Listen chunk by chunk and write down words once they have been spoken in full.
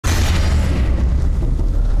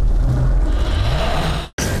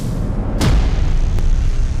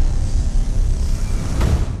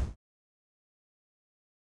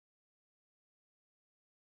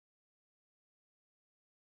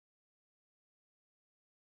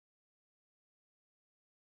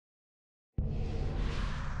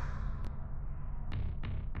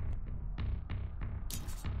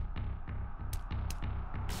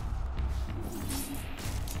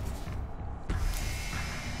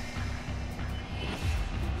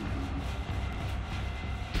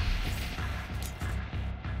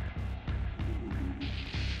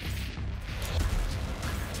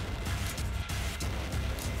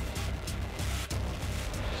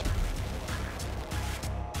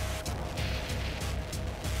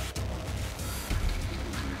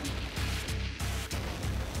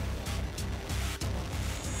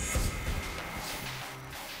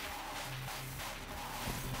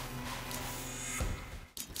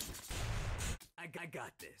I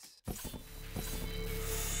got this.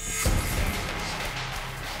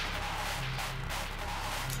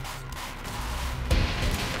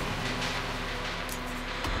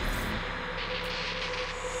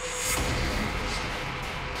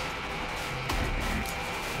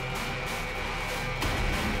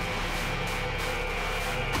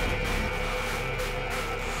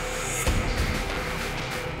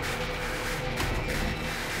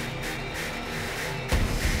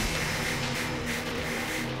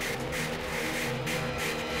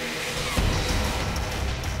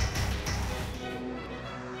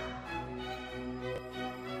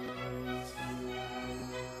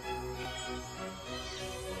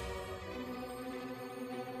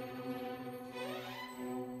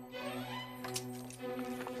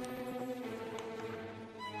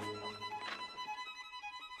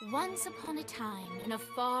 Once upon a time, in a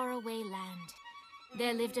faraway land,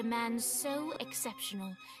 there lived a man so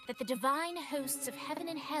exceptional that the divine hosts of heaven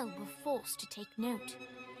and hell were forced to take note.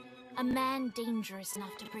 A man dangerous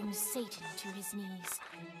enough to bring Satan to his knees,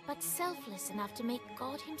 but selfless enough to make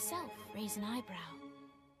God himself raise an eyebrow.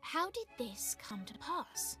 How did this come to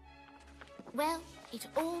pass? Well, it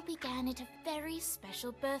all began at a very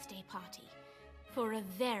special birthday party for a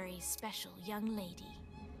very special young lady.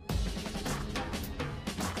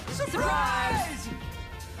 Surprise!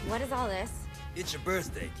 What is all this? It's your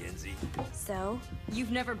birthday, Kinsey. So?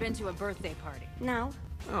 You've never been to a birthday party? No.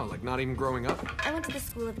 Oh, like not even growing up? I went to the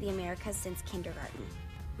School of the Americas since kindergarten.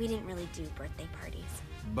 We didn't really do birthday parties.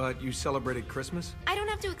 But you celebrated Christmas? I don't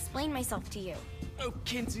have to explain myself to you. Oh,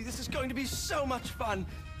 Kinsey, this is going to be so much fun.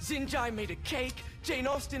 Xinjai made a cake, Jane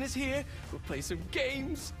Austen is here, we'll play some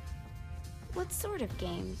games. What sort of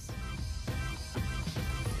games?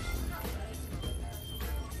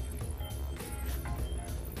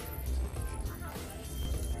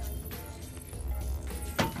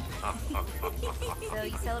 So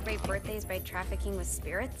you celebrate birthdays by trafficking with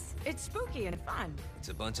spirits? It's spooky and fun. It's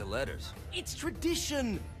a bunch of letters. It's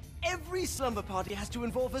tradition. Every slumber party has to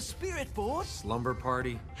involve a spirit board. Slumber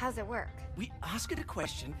party? How's it work? We ask it a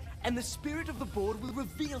question, and the spirit of the board will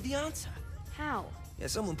reveal the answer. How? Yeah,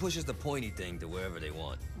 someone pushes the pointy thing to wherever they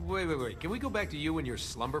want. Wait. Can we go back to you and your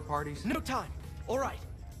slumber parties? No time. All right.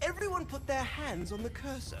 Everyone put their hands on the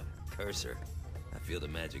cursor. Cursor. I feel the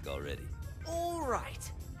magic already. All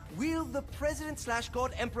right. Will the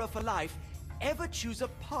President/God Emperor for life ever choose a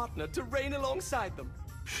partner to reign alongside them?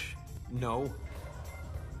 No.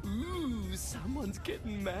 Ooh, someone's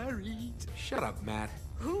getting married. Shut up, Matt.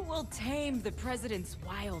 Who will tame the president's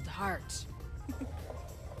wild heart?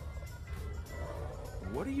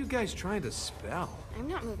 What are you guys trying to spell? I'm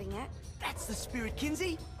not moving it. That's the spirit,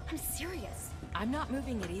 Kinsey. I'm serious. I'm not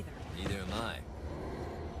moving it either. Neither am I.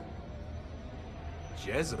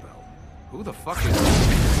 Jezebel? Who the fuck is...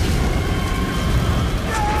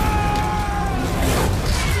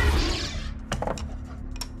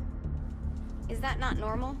 Is that not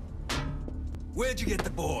normal? Where'd you get the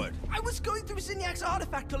board? I was going through Zinniac's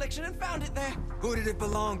artifact collection and found it there. Who did it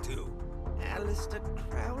belong to? Alistair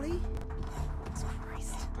Crowley?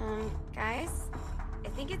 Christ. Guys? I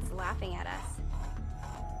think it's laughing at us.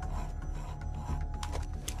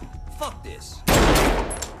 Fuck this.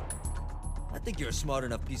 I think you're a smart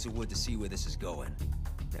enough piece of wood to see where this is going.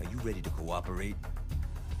 Now, you ready to cooperate?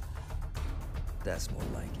 That's more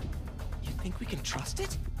like it. You think we can trust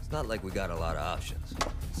it? It's not like we got a lot of options.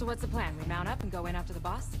 So what's the plan? We mount up and go in after the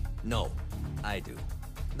boss? No, I do.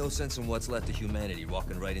 No sense in what's left of humanity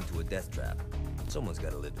walking right into a death trap. Someone's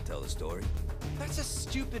gotta live to tell the story. That's a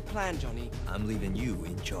stupid plan, Johnny. I'm leaving you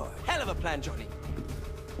in charge. Hell of a plan, Johnny.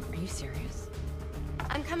 Are you serious?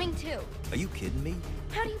 I'm coming too. Are you kidding me?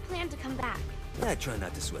 How do you plan to come back? I try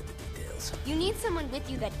not to sweat the details. You need someone with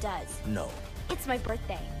you that does. No. It's my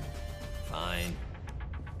birthday. Fine.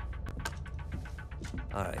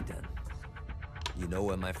 Alright then. You know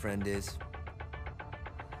where my friend is?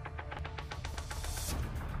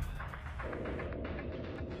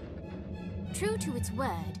 True to its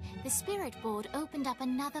word, the spirit board opened up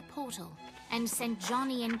another portal and sent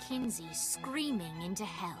Johnny and Kinsey screaming into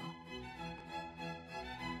hell.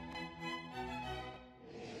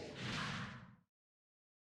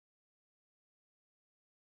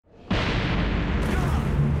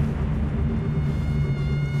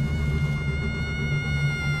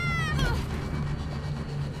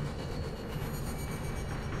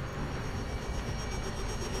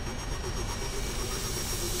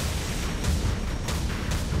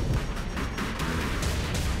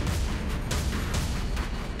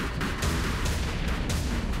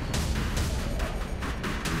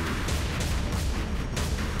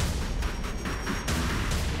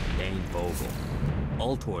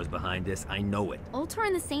 Ultor's behind this, I know it. Ultor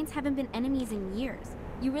and the Saints haven't been enemies in years.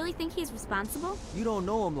 You really think he's responsible? You don't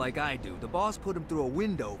know him like I do. The boss put him through a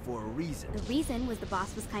window for a reason. The reason was the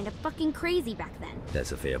boss was kind of fucking crazy back then.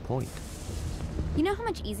 That's a fair point. You know how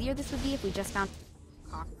much easier this would be if we just found...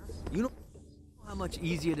 You know how much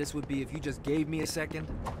easier this would be if you just gave me a second?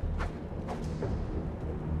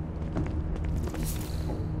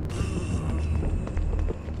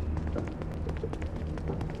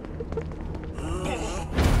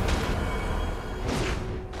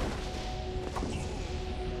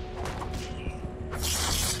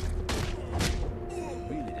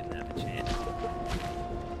 Really didn't have a chance.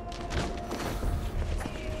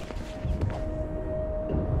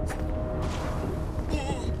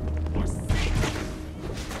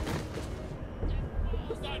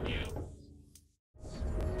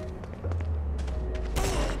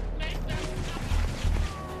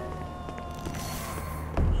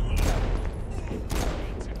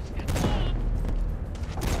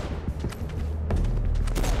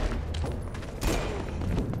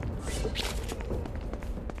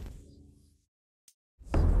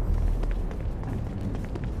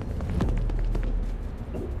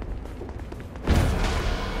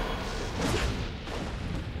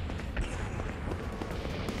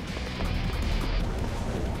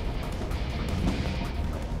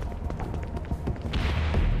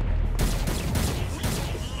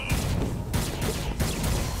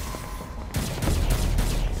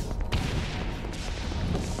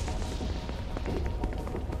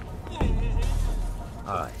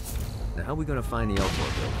 Alright, now how are we gonna find the Ultor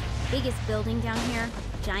building? Biggest building down here,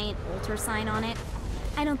 giant Ultor sign on it.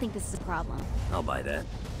 I don't think this is a problem. I'll buy that.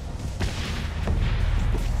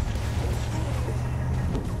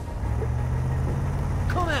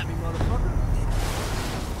 Come at me, motherfucker!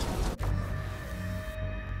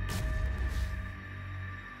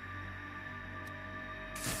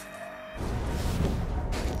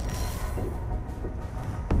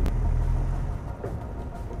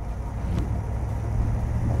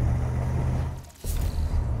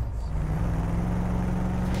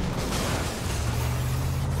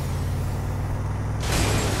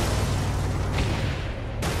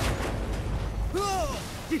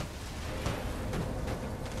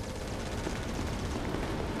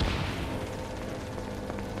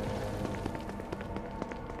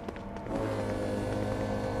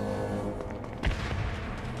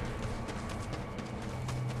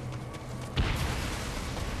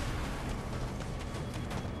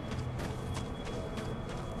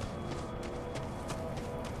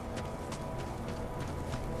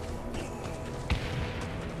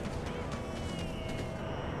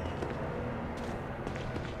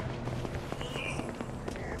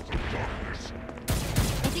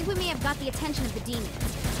 I think we may have got the attention of the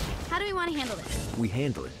demons. How do we want to handle this? We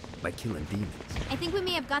handle it by killing demons. I think we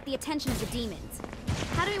may have got the attention of the demons.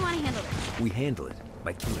 How do we want to handle this? We handle it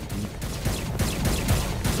by killing demons.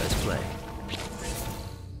 Let's play.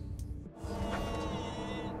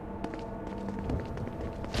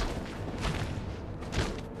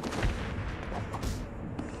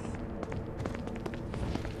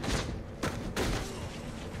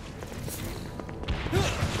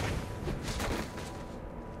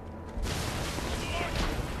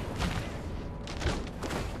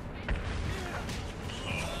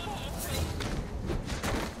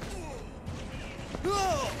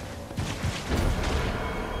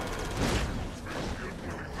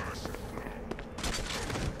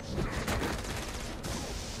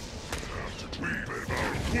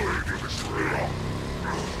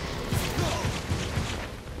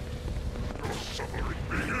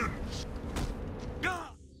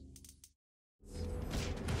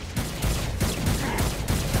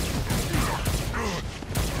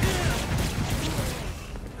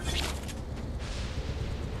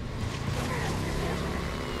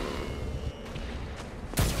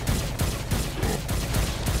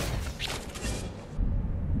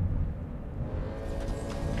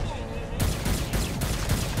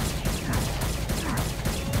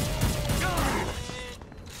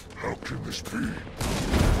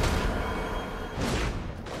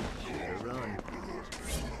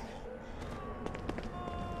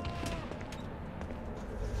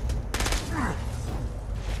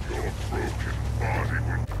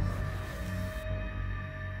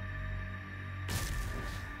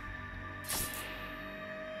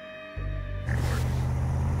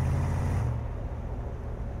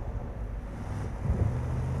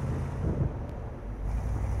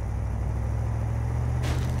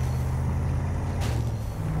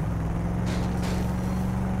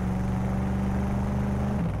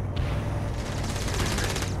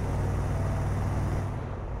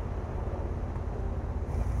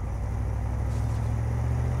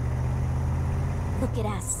 Look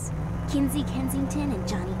at us. Kinsey Kensington and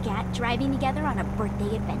Johnny Gat driving together on a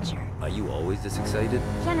birthday adventure. Are you always this excited?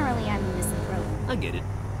 Generally, I'm a misanthrope. I get it.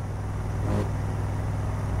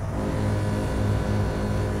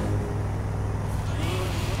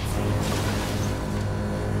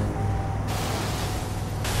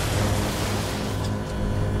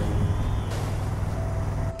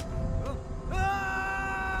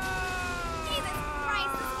 Jesus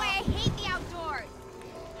Christ, this is why I hate the outdoors!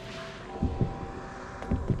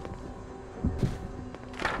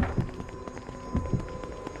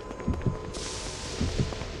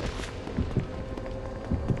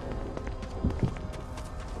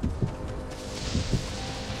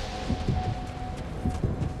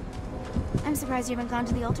 I'm surprised you haven't gone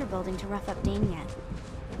to the altar building to rough up Dane yet.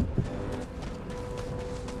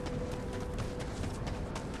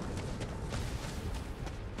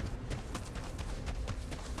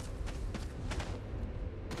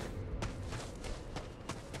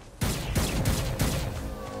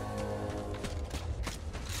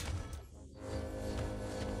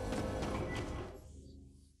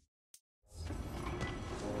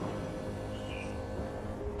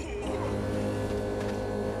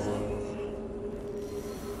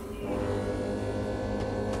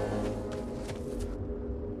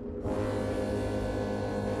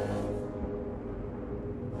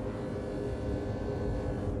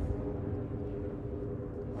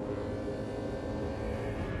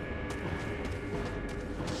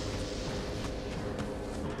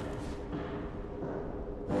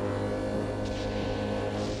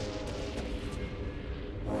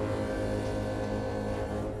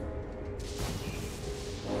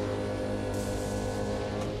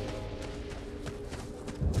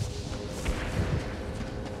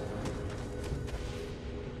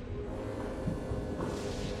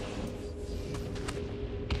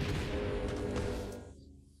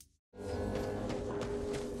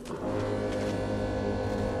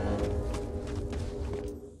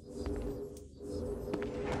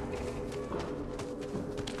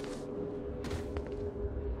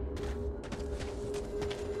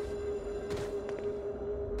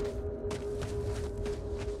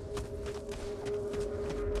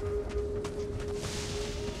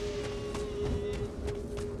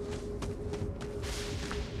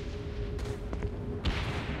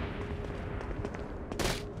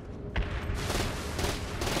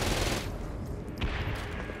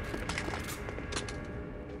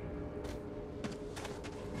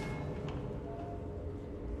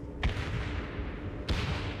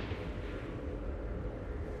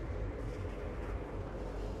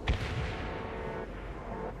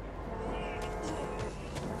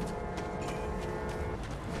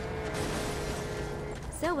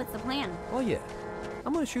 So, what's the plan? Oh yeah.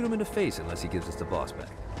 I'm gonna shoot him in the face unless he gives us the boss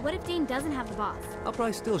back. What if Dane doesn't have the boss? I'll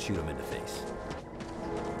probably still shoot him in the face.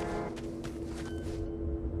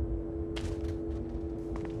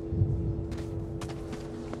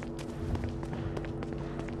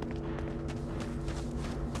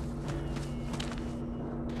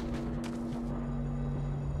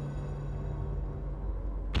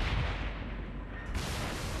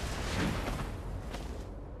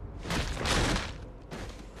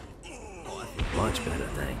 Much better,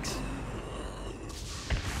 thanks.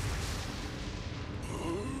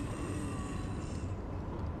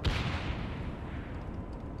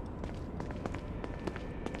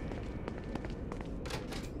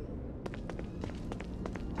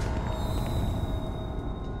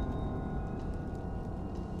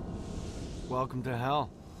 Welcome to hell.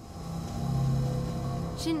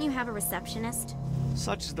 Shouldn't you have a receptionist?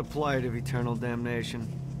 Such is the plight of eternal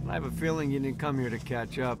damnation. I have a feeling you didn't come here to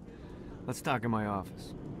catch up. Let's talk in my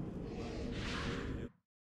office.